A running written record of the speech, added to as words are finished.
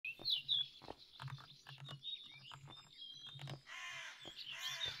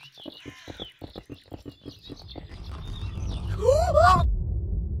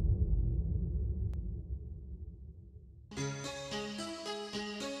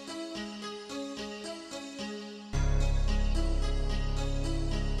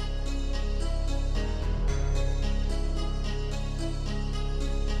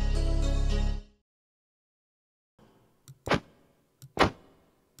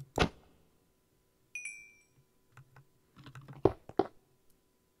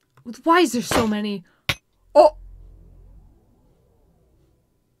Why is there so many? Oh!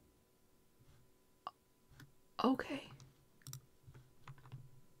 Okay.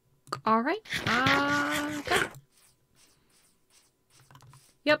 Alright. Okay.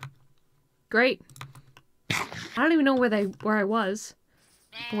 Yep. Great. I don't even know where I was.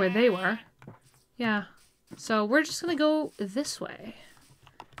 Or where they were. Yeah. So we're just gonna go this way.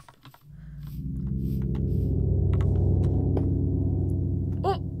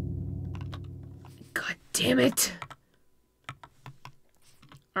 Oh! God damn it!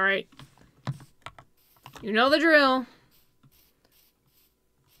 Alright. You know the drill.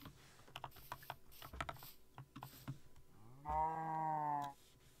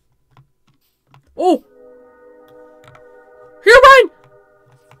 Oh! Herobrine!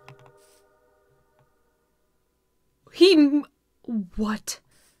 What?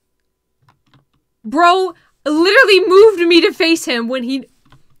 Bro literally moved me to face him when he...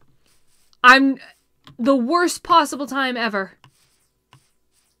 I'm... the worst possible time ever.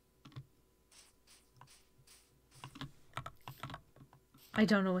 I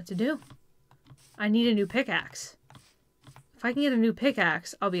don't know what to do. I need a new pickaxe. If I can get a new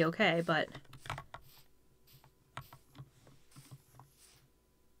pickaxe, I'll be okay, but...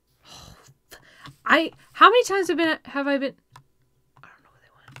 How many times have I been... I don't know where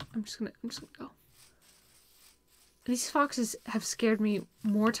they went. I'm just gonna go. These foxes have scared me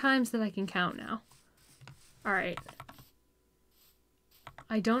more times than I can count now. Alright.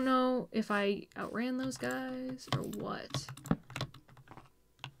 I don't know if I outran those guys or what.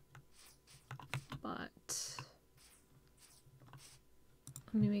 But...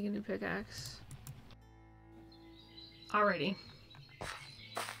 let me make a new pickaxe. Alrighty.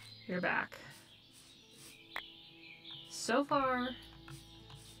 You're back. So far,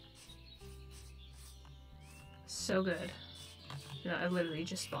 so good. You know, I literally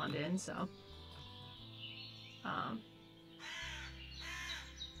just spawned in, so.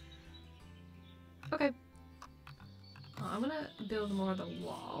 Okay. I'm gonna build more of the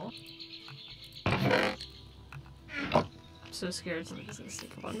wall. I'm so scared something's gonna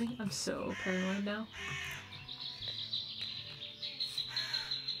sneak up on me. I'm so paranoid now.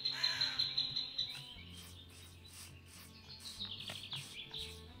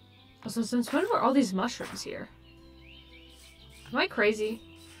 Also, since when were all these mushrooms here? Am I crazy?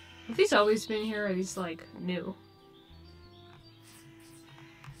 Have these always been here, or are these, like, new?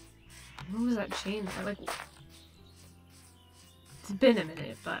 When was that chain there? Like... it's been a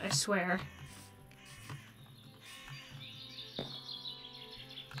minute, but I swear.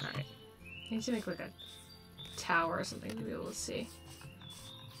 Alright. I need to make, like, a tower or something to be able to see.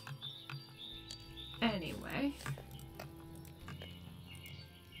 Anyway...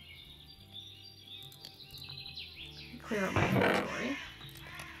 clear up my inventory.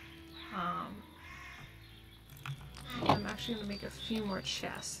 I'm actually going to make a few more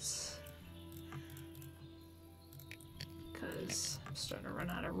chests. Because I'm starting to run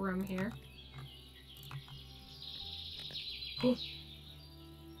out of room here. Oh.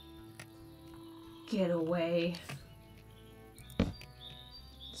 Get away.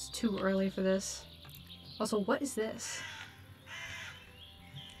 It's too early for this. Also, what is this?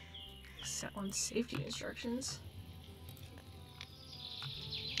 Set on safety instructions.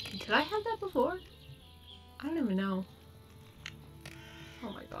 Did I have that before? I don't even know. Oh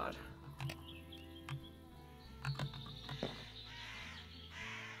my god.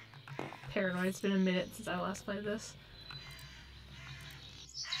 Paranoid. It's been a minute since I last played this.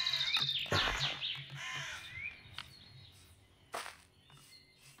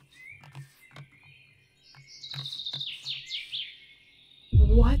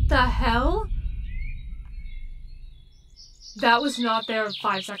 What the hell? That was not there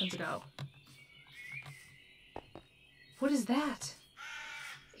 5 seconds ago. What is that?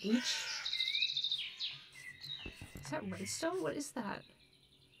 H? Is that redstone? What is that?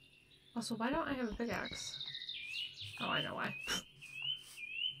 Also, why don't I have a pickaxe? Oh, I know why.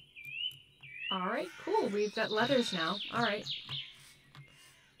 Alright, cool. We've got leathers now. Alright.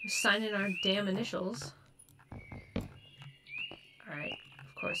 We're signing our damn initials. Alright.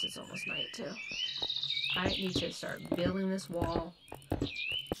 Of course, it's almost night, too. I need to start building this wall.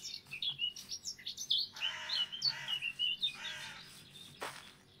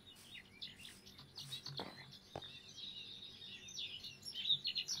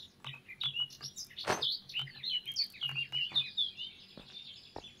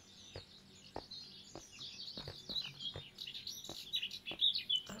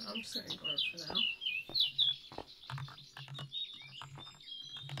 I'm just gonna ignore it for now.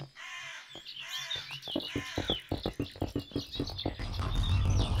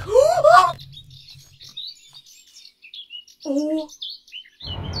 Oh.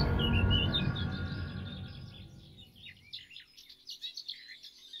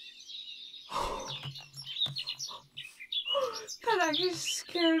 That actually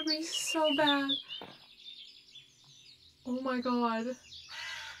scared me so bad. Oh my god.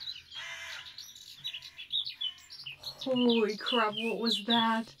 Holy crap, what was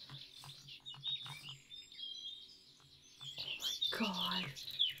that? Oh my god.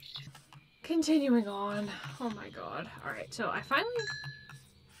 Continuing on. Oh my god. Alright, so I finally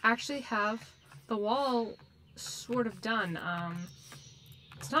actually have the wall sort of done.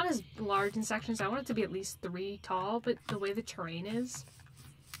 It's not as large in sections. I want it to be at least 3 tall, but the way the terrain is,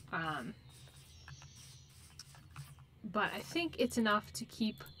 but I think it's enough to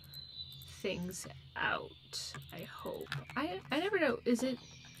keep things out, I hope. I never know, is it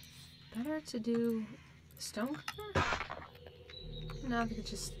better to do stone color? No, I think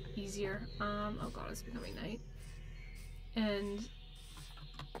it's just easier. Oh god, it's becoming night. And,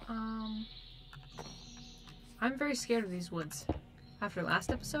 I'm very scared of these woods. After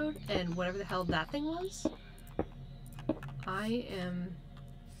last episode, and whatever the hell that thing was, I am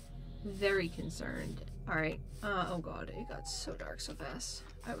very concerned. Alright, oh god, it got so dark so fast.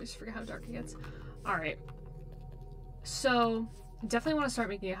 I always forget how dark it gets. Alright, so, definitely want to start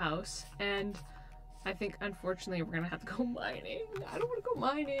making a house, and I think, unfortunately, we're gonna have to go mining. I don't want to go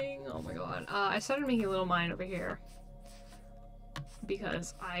mining. Oh my god. I started making a little mine over here,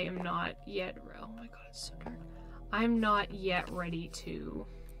 because I am not yet, oh my god, it's so dark. I'm not yet ready to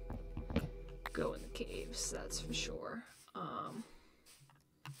go in the caves, that's for sure.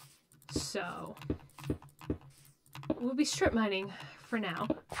 So we'll be strip mining for now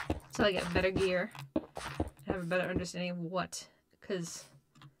until I get better gear and have a better understanding of what, because,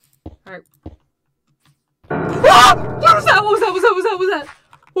 alright. Ah! What was that? What was that? What was that? What was that?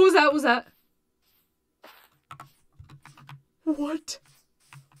 What was that? What was that? What was that? What?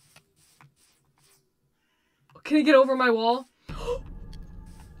 Can I get over my wall?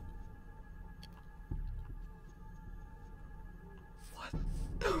 What?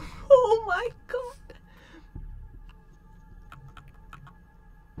 Oh my god.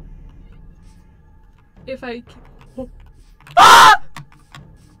 If I can... Oh. Ah!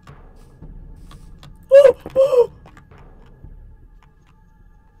 Oh! Oh!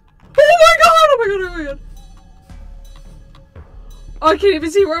 Oh my god! Oh my god! Oh my god! Oh, I can't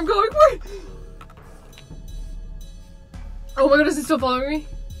even see where I'm going. Wait. Oh my god, is it still following me?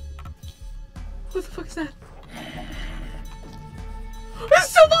 What the fuck is that? It's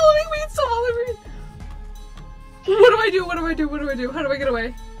still following me! It's still following me! What do I do? What do I do? What do I do? How do I get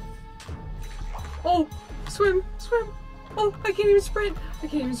away? Oh! Swim! Swim! Oh! I can't even sprint! I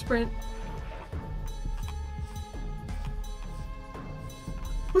can't even sprint.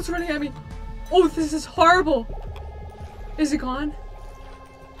 What's running at me? Oh, this is horrible! Is it gone?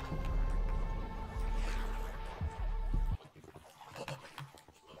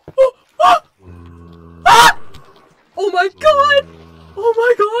 Oh my god! Oh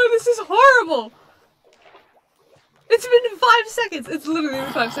my god, this is horrible! It's been 5 seconds! It's literally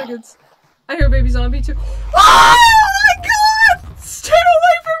been 5 seconds. I hear a baby zombie too. Oh my god! Stay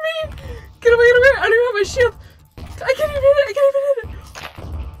away from me! Get away, get away! I don't even have my shield! I can't even hit it! I can't even hit it!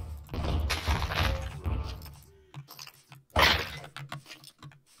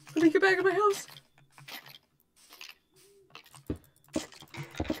 Let me get back in my house.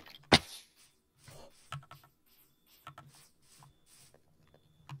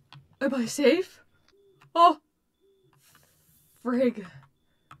 Am I safe? Oh! Frig.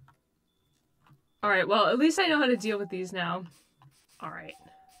 Alright, well, at least I know how to deal with these now. Alright.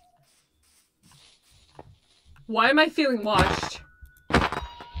 Why am I feeling watched?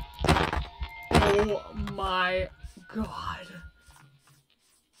 Oh my god.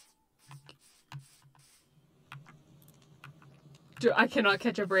 Dude, I cannot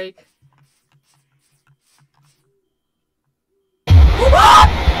catch a break.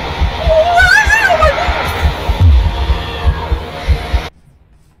 Ah! Oh my god!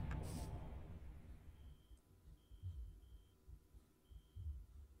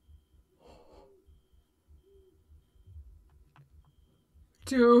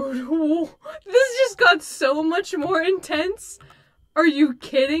 Dude, this just got so much more intense. Are you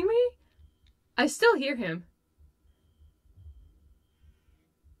kidding me? I still hear him.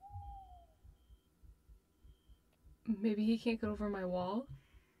 Maybe he can't get over my wall?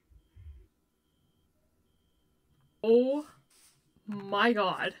 Oh my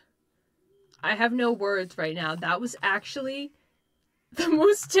god. I have no words right now. That was actually the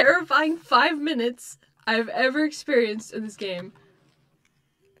most terrifying 5 minutes I've ever experienced in this game.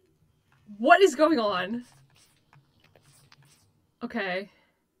 What is going on? Okay.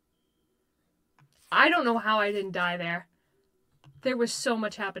 I don't know how I didn't die there. There was so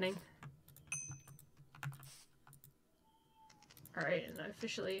much happening. Alright, and I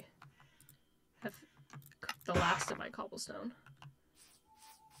officially have cooked the last of my cobblestone.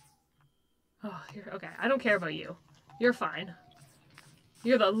 Oh, you're okay. I don't care about you. You're fine.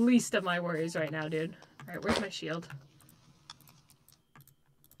 You're the least of my worries right now, dude. Alright, where's my shield?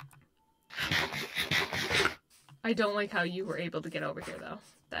 I don't like how you were able to get over here, though.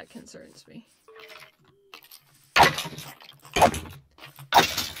 That concerns me.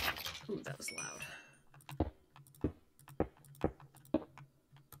 Ooh, that was loud.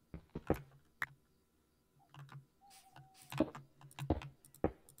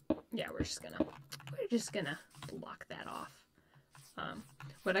 Yeah, we're just gonna block that off.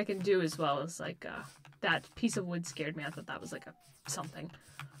 What I can do as well is like, that piece of wood scared me. I thought that was like something.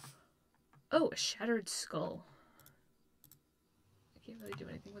 Oh, a shattered skull. I can't really do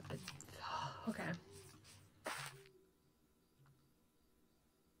anything with it. Okay.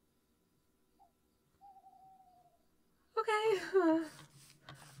 Okay. I'm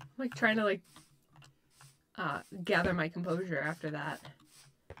like trying to like gather my composure after that.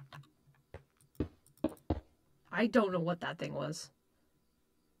 I don't know what that thing was.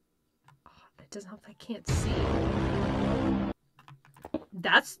 Oh, it doesn't help I can't see.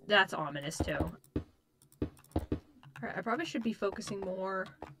 That's ominous too. Alright, I probably should be focusing more.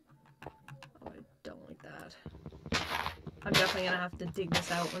 Oh, I don't like that. I'm definitely gonna have to dig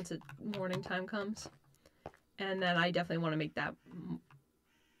this out once morning time comes. And then I definitely want to make that...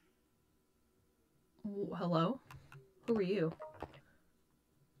 Hello? Who are you?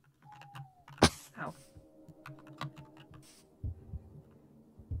 Ow.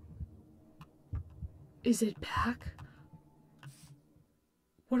 Is it back?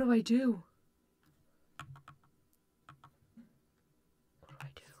 What do I do? What do I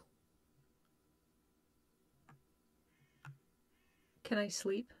do? Can I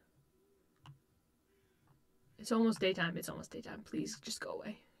sleep? It's almost daytime. It's almost daytime. Please, just go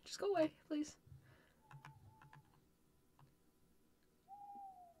away. Just go away, please.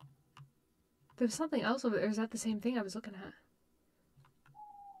 There's something else over there. Is that the same thing I was looking at?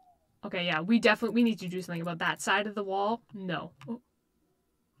 Okay, yeah, we need to do something about that side of the wall. No. Oh.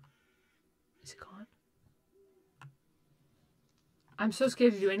 Is it gone? I'm so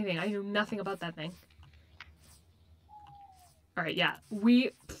scared to do anything. I know nothing about that thing. Alright, yeah.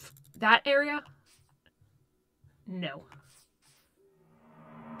 That area? No.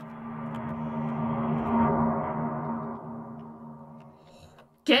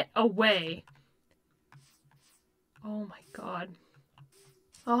 Get away. Oh my god.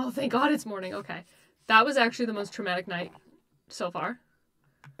 Oh, thank god it's morning. Okay. That was actually the most traumatic night so far.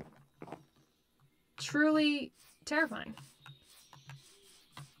 Truly terrifying.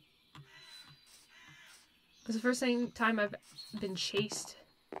 It was the first time I've been chased.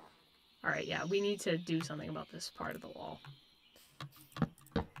 Alright, yeah, we need to do something about this part of the wall.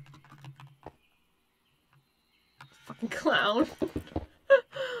 Fucking clown.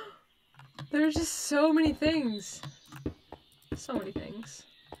 There's just so many things. So many things.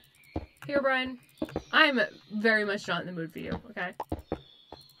 Here, Brian. I'm very much not in the mood for you, okay?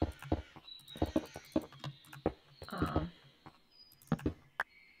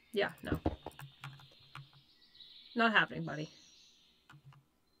 Yeah, no. Not happening, buddy.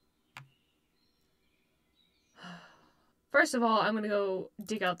 First of all, I'm gonna go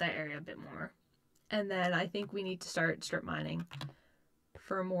dig out that area a bit more. And then I think we need to start strip mining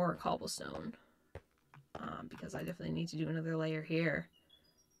for more cobblestone. Because I definitely need to do another layer here.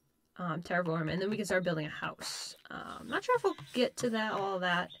 Terraform, and then we can start building a house. I'm not sure if we'll get to all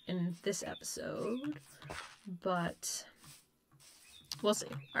that in this episode, but we'll see.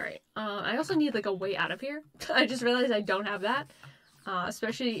 Alright, I also need like a way out of here. I just realized I don't have that,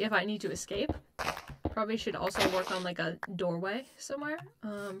 especially if I need to escape. Probably should also work on like a doorway somewhere,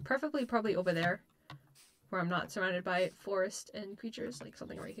 preferably probably over there, where I'm not surrounded by forest and creatures, like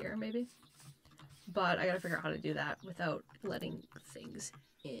something right here maybe. But I gotta figure out how to do that without letting things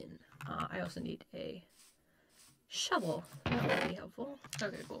in. I also need a shovel. That would be helpful.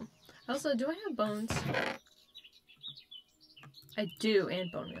 Okay, cool. Also, do I have bones? I do,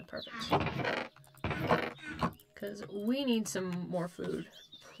 and bone meal. Perfect. Because we need some more food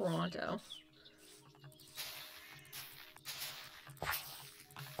pronto.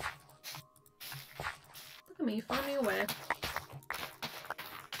 Look at me farming away.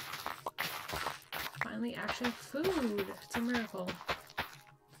 Finally, actual food. It's a miracle.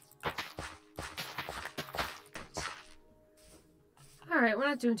 Alright, we're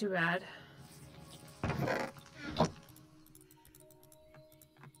not doing too bad.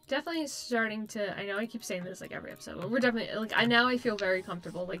 definitely starting to, I know I keep saying this like every episode, but we're definitely, like, I feel very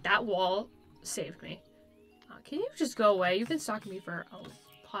comfortable. Like, that wall saved me. Can you just go away? You've been stalking me for a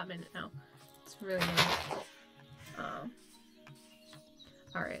hot minute now. It's really annoying.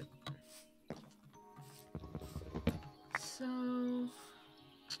 Alright. So,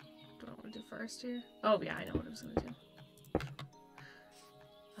 what do I want to do first here? Oh yeah, I know what I was going to do.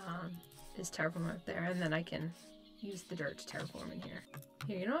 Is terraform up there, and then I can use the dirt to terraform in here.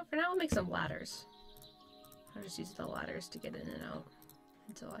 Here, you know what? For now, I'll make some ladders. I'll just use the ladders to get in and out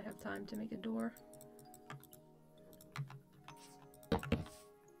until I have time to make a door.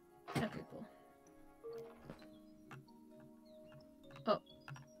 Okay, cool. Oh.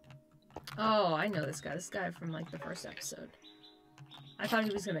 Oh, I know this guy. This guy from, like, the first episode. I thought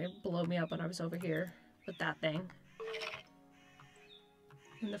he was gonna blow me up when I was over here with that thing.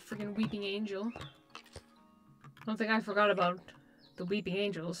 And the freaking weeping angel. I don't think I forgot about the weeping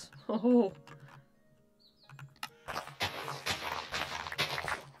angels. Oh.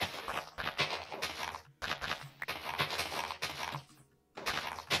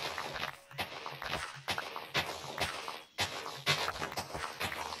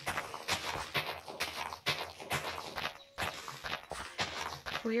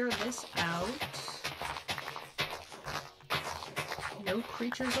 Clear this out. No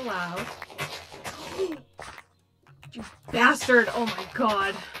creatures allowed. You bastard! Oh my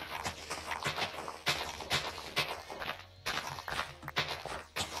god.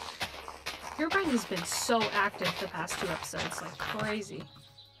 Herobrine has been so active the past 2 episodes, like crazy.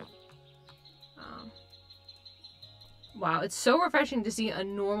 Wow, it's so refreshing to see a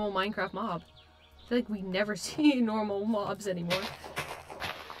normal Minecraft mob. I feel like we never see normal mobs anymore.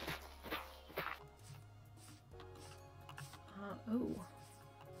 Oh.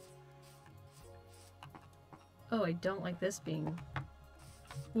 Oh, I don't like this being...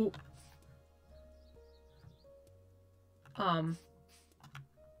 Ooh.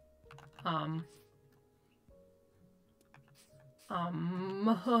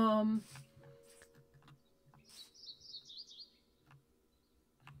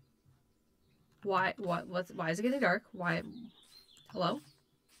 Why, why is it getting dark? Why, hello?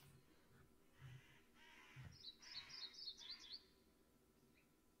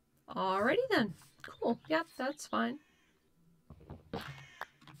 Alrighty then. Cool. Yep, that's fine.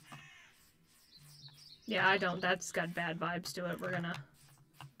 Yeah, I don't. That's got bad vibes to it. We're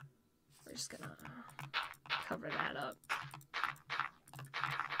just gonna cover that up.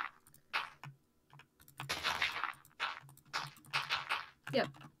 Yep.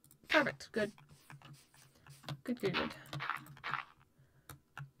 Perfect. Good. Good.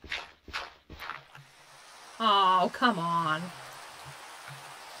 Oh, come on.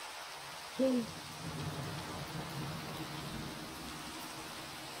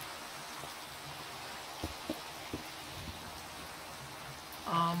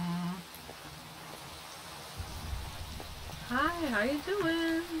 Hi, how you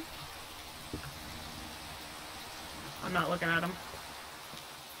doing? I'm not looking at him.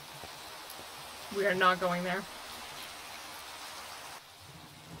 We are not going there.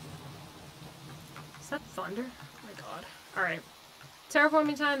 Is that thunder? Oh my god. Alright.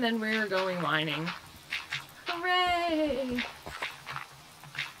 Terraforming time, then we're going mining. Hooray!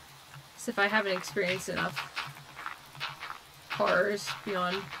 As if I haven't experienced enough horrors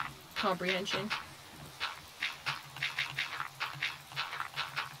beyond comprehension.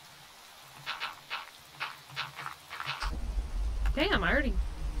 Damn, I already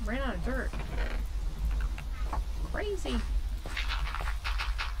ran out of dirt. Crazy.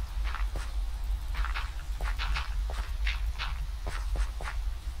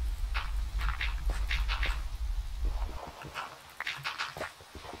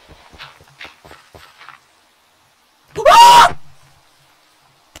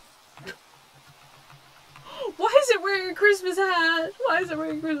 Why is it wearing a Christmas hat? Why is it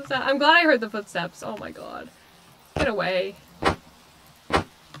wearing a Christmas hat? I'm glad I heard the footsteps. Oh my god. Get away.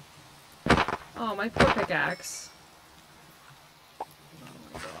 Oh, my poor pickaxe. Oh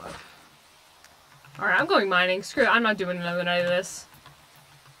my god. Alright, I'm going mining. Screw it. I'm not doing another night of this.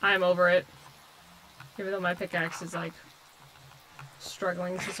 I'm over it. Even though my pickaxe is, like,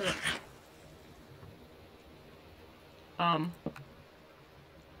 struggling to sort of...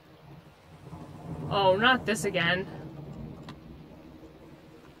 Oh, not this again.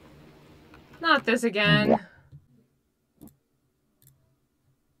 Not this again.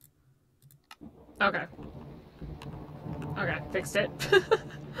 Okay. Okay, fixed it.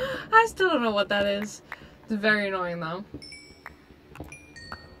 I still don't know what that is. It's very annoying, though.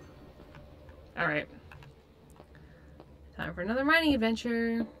 Alright. Time for another mining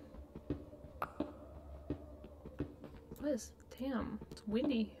adventure. What is... Damn, it's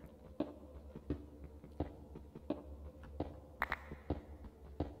windy.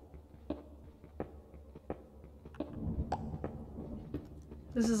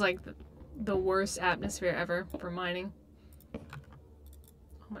 This is like the worst atmosphere ever for mining. Oh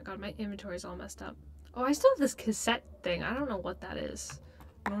my god, my inventory is all messed up. Oh, I still have this cassette thing. I don't know what that is.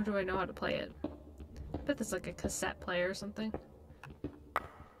 Nor do I know how to play it. I bet there's like a cassette player or something.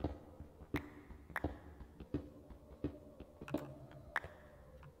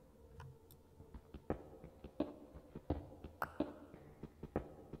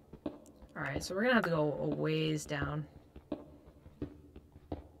 Alright, so we're gonna have to go a ways down.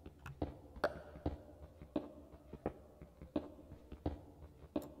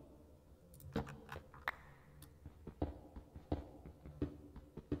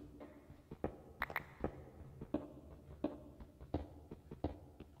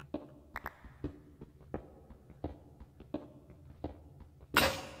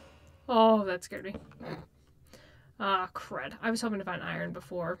 Oh, that scared me. Ah, crud. I was hoping to find iron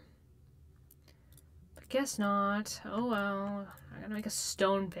before. But guess not. Oh well. I gotta make a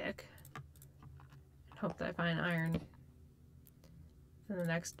stone pick. And hope that I find iron in the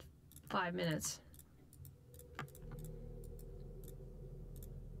next 5 minutes.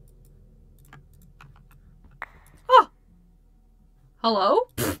 Oh! Hello?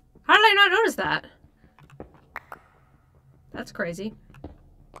 How did I not notice that? That's crazy.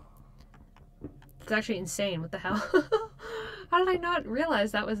 It's actually insane. What the hell? How did I not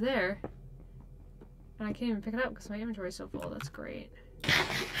realize that was there? And I can't even pick it up because my inventory is so full. That's great.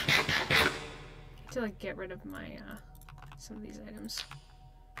 I need to like get rid of my some of these items.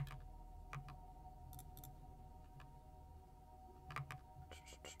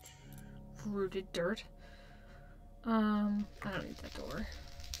 Rooted dirt. I don't need that door.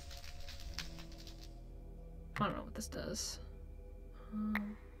 I don't know what this does.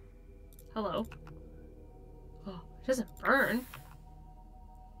 Hello. Oh, it doesn't burn.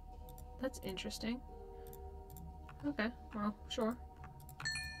 That's interesting. Okay, well, sure.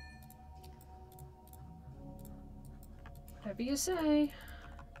 Whatever you say.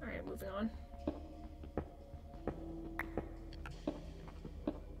 Alright, moving on.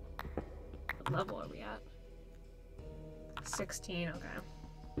 What level are we at? 16, okay.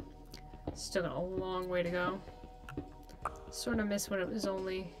 Still got a long way to go. Sort of missed when it was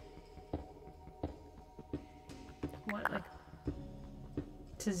only... What, like,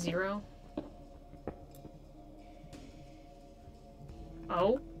 to 0?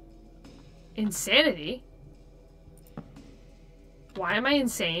 Oh? Insanity? Why am I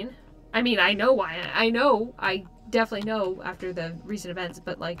insane? I mean, I know why. I definitely know after the recent events,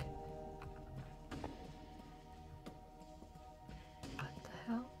 but like... What the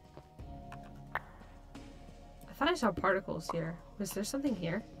hell? I thought I saw particles here. Was there something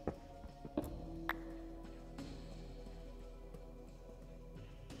here?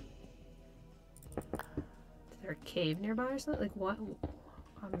 A cave nearby or something? Like what?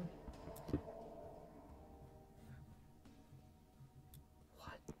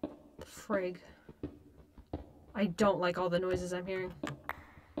 What the frig? I don't like all the noises I'm hearing.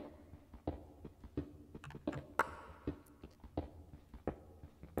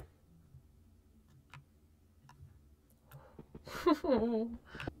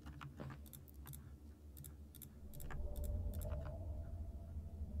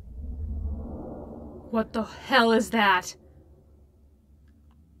 What the hell is that?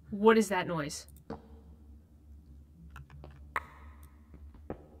 What is that noise?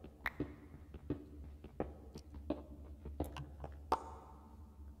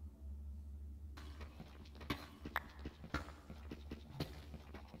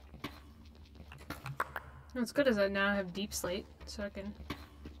 What's good is I now have deep slate, so I can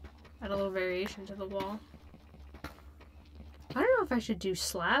add a little variation to the wall. I don't know if I should do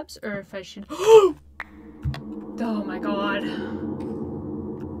slabs or if I should... Oh my god.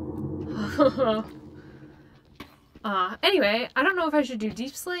 Anyway, I don't know if I should do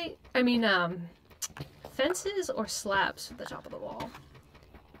deep slate. I mean, fences or slabs for the top of the wall.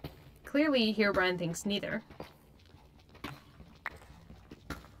 Clearly, Herobrine thinks neither.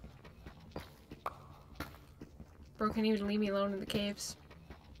 Bro, can you even leave me alone in the caves?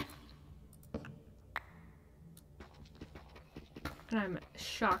 And I'm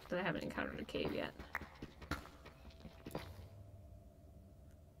shocked that I haven't encountered a cave yet.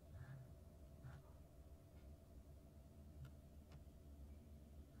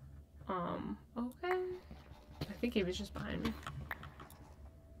 Okay. I think he was just behind me.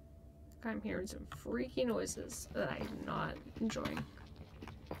 I'm hearing some freaky noises that I'm not enjoying.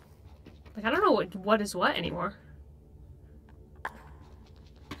 Like, I don't know what is what anymore.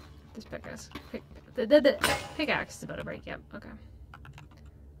 This pickaxe. The pickaxe is about to break. Yep. Okay.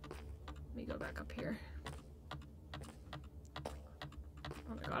 Let me go back up here.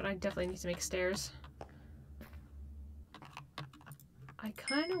 Oh my god, I definitely need to make stairs. I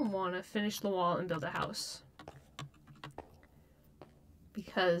kind of want to finish the wall and build a house.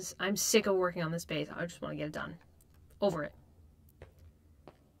 Because I'm sick of working on this base. I just want to get it done. Over it.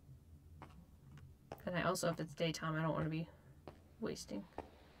 And I also, if it's daytime, I don't want to be wasting.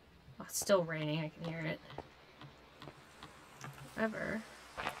 Oh, it's still raining. I can hear it. However.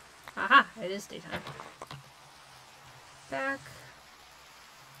 Aha! It is daytime. Back.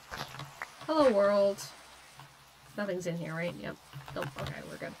 Hello, world. Nothing's in here, right? Yep. Nope. Okay,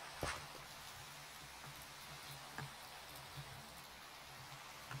 we're good.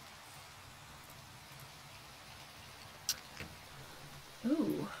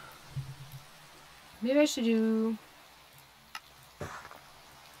 Ooh. Maybe I should do...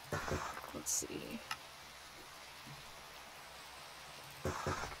 Let's see.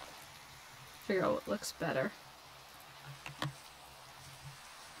 Figure out what looks better.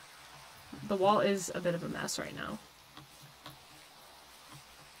 The wall is a bit of a mess right now.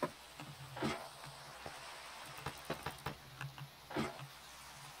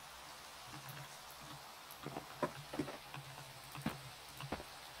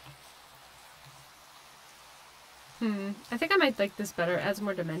 I think I might like this better. It adds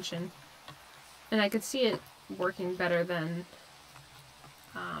more dimension. And I could see it working better than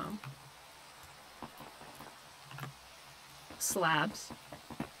slabs.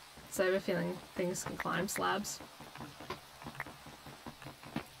 So I have a feeling things can climb slabs.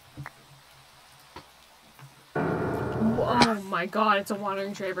 Oh my god, it's a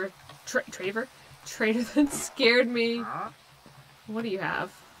wandering trader. Trader that scared me. What do you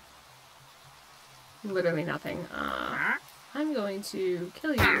have? Literally nothing. I'm going to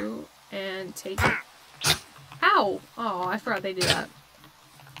kill you and take it. Ow! Oh, I forgot they do that.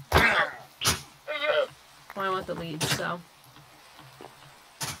 Well, I want the lead, so.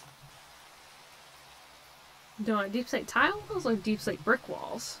 Do I want deep slate tile? Those look deep slate brick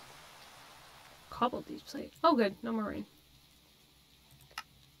walls. Cobble deep slate. Oh, good. No more rain.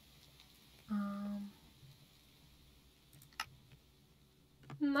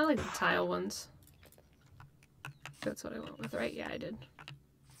 I like the tile ones. That's what I went with, right? Yeah, I did.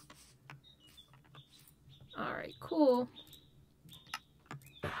 Alright, cool.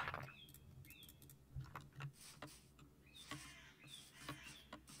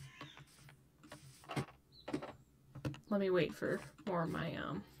 Let me wait for more of my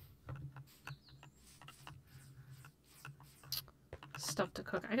stuff to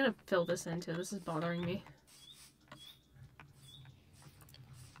cook. I gotta fill this in too. This is bothering me.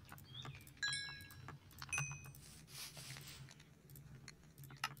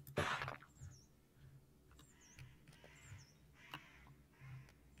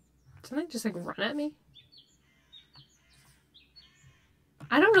 Something just like run at me?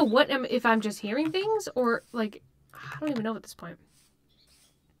 I don't know what if I'm just hearing things or like I don't even know at this point.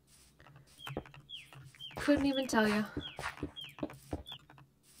 Couldn't even tell you.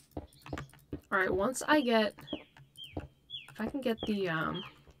 Alright, once I get if I can get the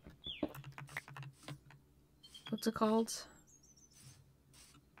what's it called?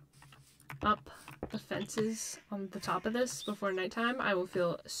 Up the fences on the top of this before nighttime, I will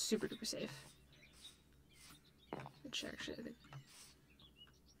feel super duper safe. Which actually, I think...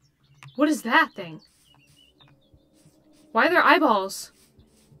 What is that thing? Why are there eyeballs?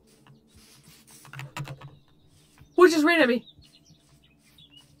 What just ran at me?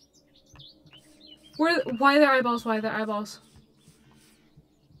 Why are there eyeballs? Why are there eyeballs?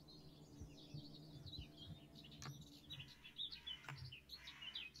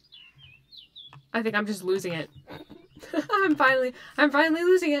 I think I'm just losing it. I'm finally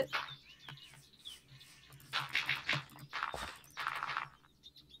losing it.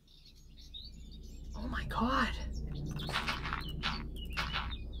 Oh my god.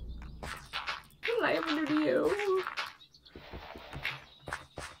 What did I ever do to you?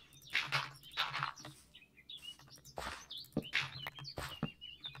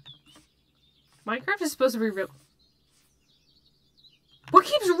 Minecraft is supposed to be real. What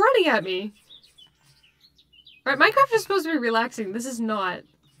keeps running at me? Alright, Minecraft is supposed to be relaxing. This is not.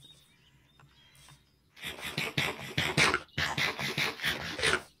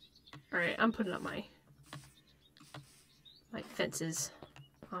 Alright, I'm putting up my fences.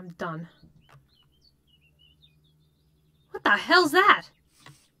 I'm done. What the hell's that?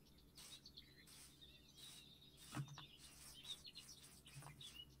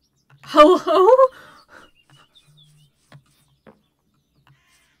 Hello?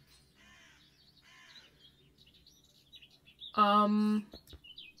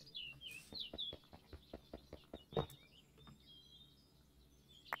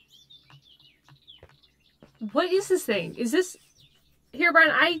 What is this thing? Is this... Here,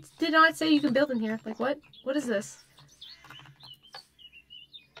 Brian, I did not say you can build in here. Like, what? What is this?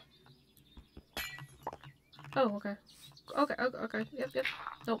 Oh, okay. Okay. Yep.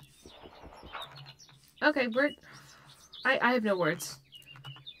 Nope. Okay, we're... I have no words.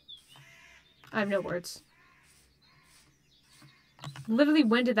 I have no words. Literally,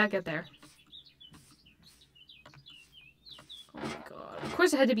 when did that get there? Oh my god. Of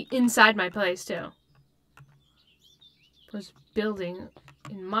course it had to be inside my place, too. I was building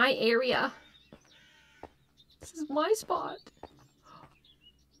in my area. This is my spot.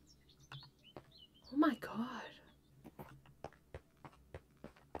 Oh my god.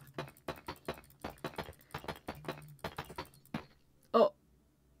 Oh.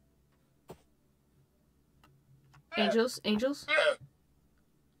 Angels?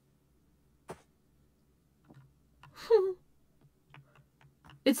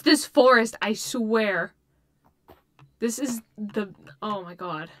 It's this forest, I swear. This is the... Oh my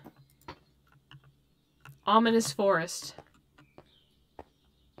god. Ominous forest.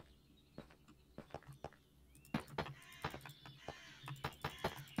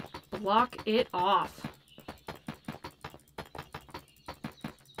 Block it off.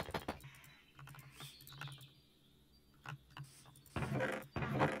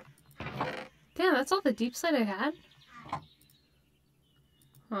 Damn, that's all the deep slate I had?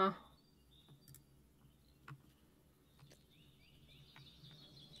 Huh.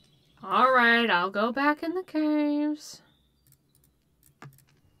 Alright, I'll go back in the caves. Let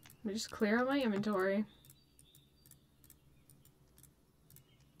me just clear out my inventory.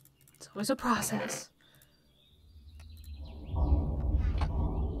 It's always a process.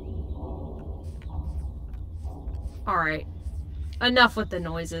 Alright. Enough with the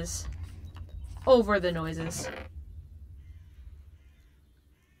noises. Over the noises.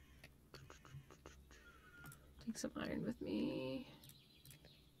 Take some iron with me.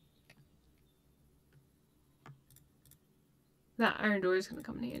 That iron door is going to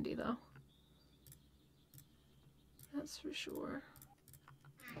come in handy, though. That's for sure.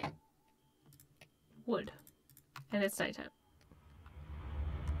 Wood. And it's nighttime.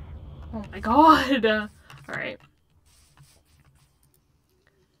 Oh my god! Alright.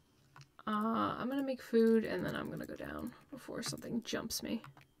 I'm gonna make food, and then I'm gonna go down before something jumps me.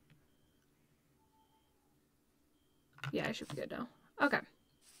 Yeah, I should be good now. Okay.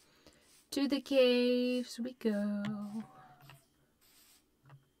 To the caves we go.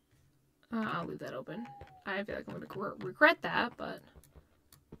 I'll leave that open. I feel like I'm gonna regret that, but...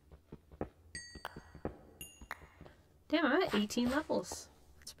 Damn, I'm at 18 levels.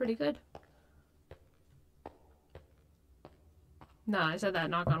 That's pretty good. Nah, I said that,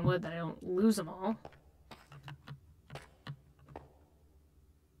 knock on wood, that I don't lose them all.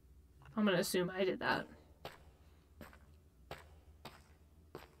 I'm gonna assume I did that.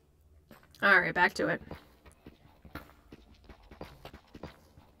 Alright, back to it.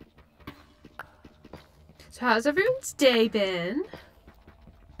 So how's everyone's day been?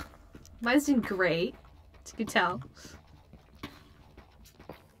 Mine's been great, as you can tell.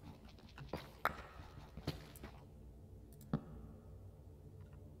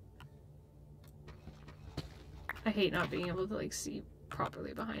 I hate not being able to, like, see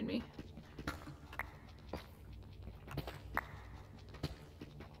properly behind me.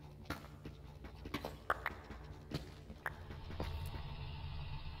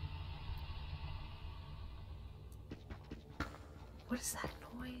 What is that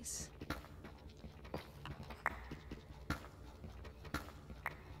noise?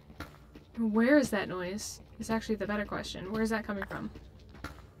 Where is that noise? Is actually the better question. Where is that coming from?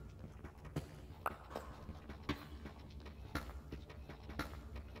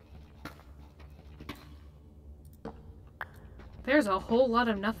 There's a whole lot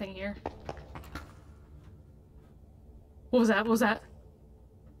of nothing here. What was that? What was that?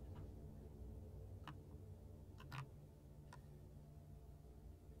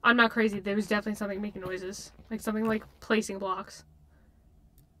 I'm not crazy. There was definitely something making noises. Like something like placing blocks.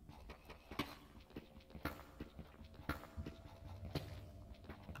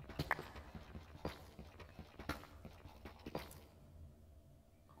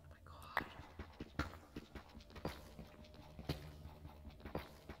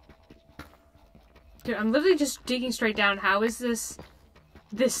 Dude, I'm literally just digging straight down. How is this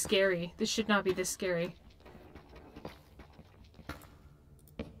scary? This should not be this scary.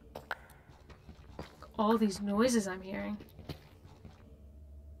 All these noises I'm hearing.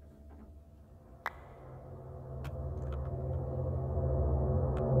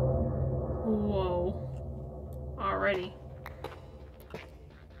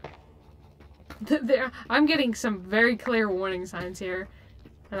 I'm getting some very clear warning signs here,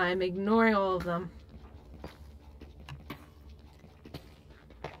 and I'm ignoring all of them.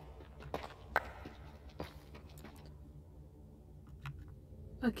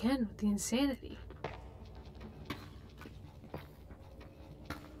 Again, with the insanity.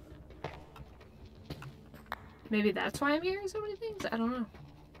 Maybe that's why I'm hearing so many things? I don't know.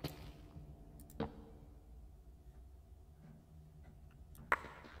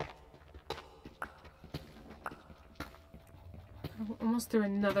 I almost threw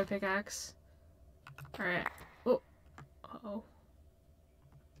another pickaxe. Alright. Oh. Uh-oh.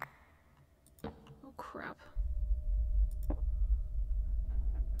 Oh, crap.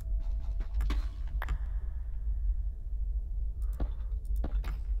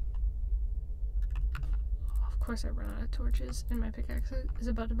 Of course I run out of torches and my pickaxe is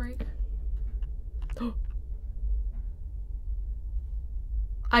about to break. Oh.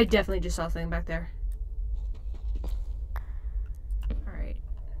 I definitely just saw something back there. Alright.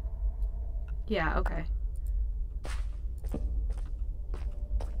 Yeah, okay.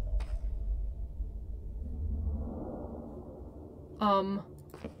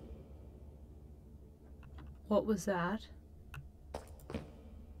 What was that?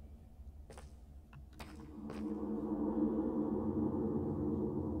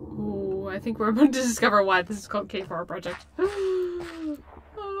 Ooh, I think we're about to discover why this is called K4 Project.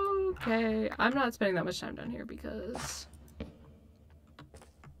 Okay, I'm not spending that much time down here because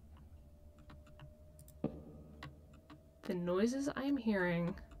the noises I'm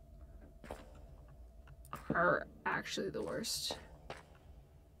hearing are actually the worst.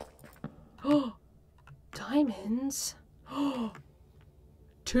 Oh, diamonds. Oh,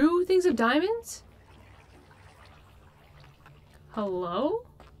 2 things of diamonds? Hello?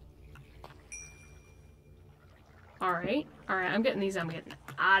 Alright, I'm getting these, I'm getting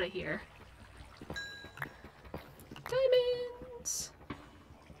out of here. Diamonds!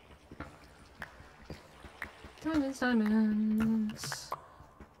 Diamonds, diamonds.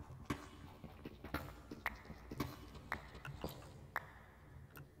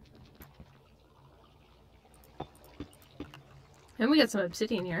 And we got some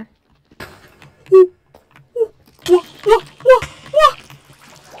obsidian here.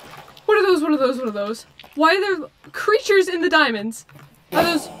 What are those? What are those? What are those? Why are there creatures in the diamonds? Are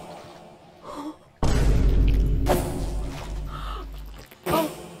those... Oh.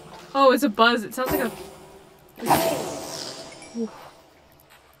 Oh, it's a buzz. It sounds like a... Ooh.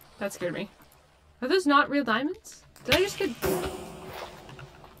 That scared me. Are those not real diamonds? Did I just get...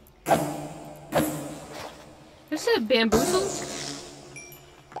 I just said bamboozled?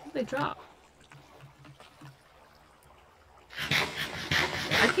 What did they drop?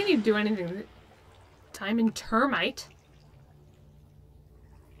 I can't even do anything. Diamond termite?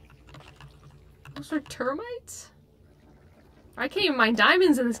 Those are termites? I can't even mine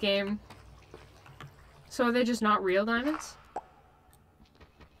diamonds in this game. So are they just not real diamonds?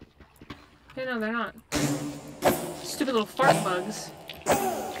 Yeah, no, they're not. Stupid little fart bugs.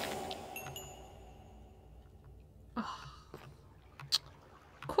 Oh.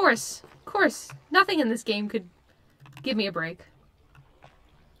 Of course. Nothing in this game could give me a break.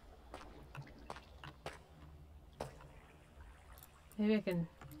 Maybe I can,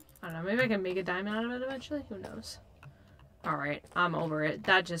 I don't know, maybe I can make a diamond out of it eventually? Who knows? Alright, I'm over it.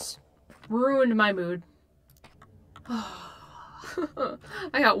 That just ruined my mood. I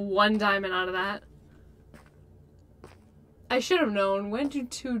got 1 diamond out of that. I should have known. When do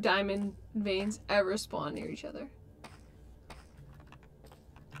 2 diamond veins ever spawn near each other?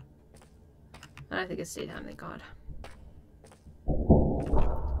 And I think it's daytime, thank God.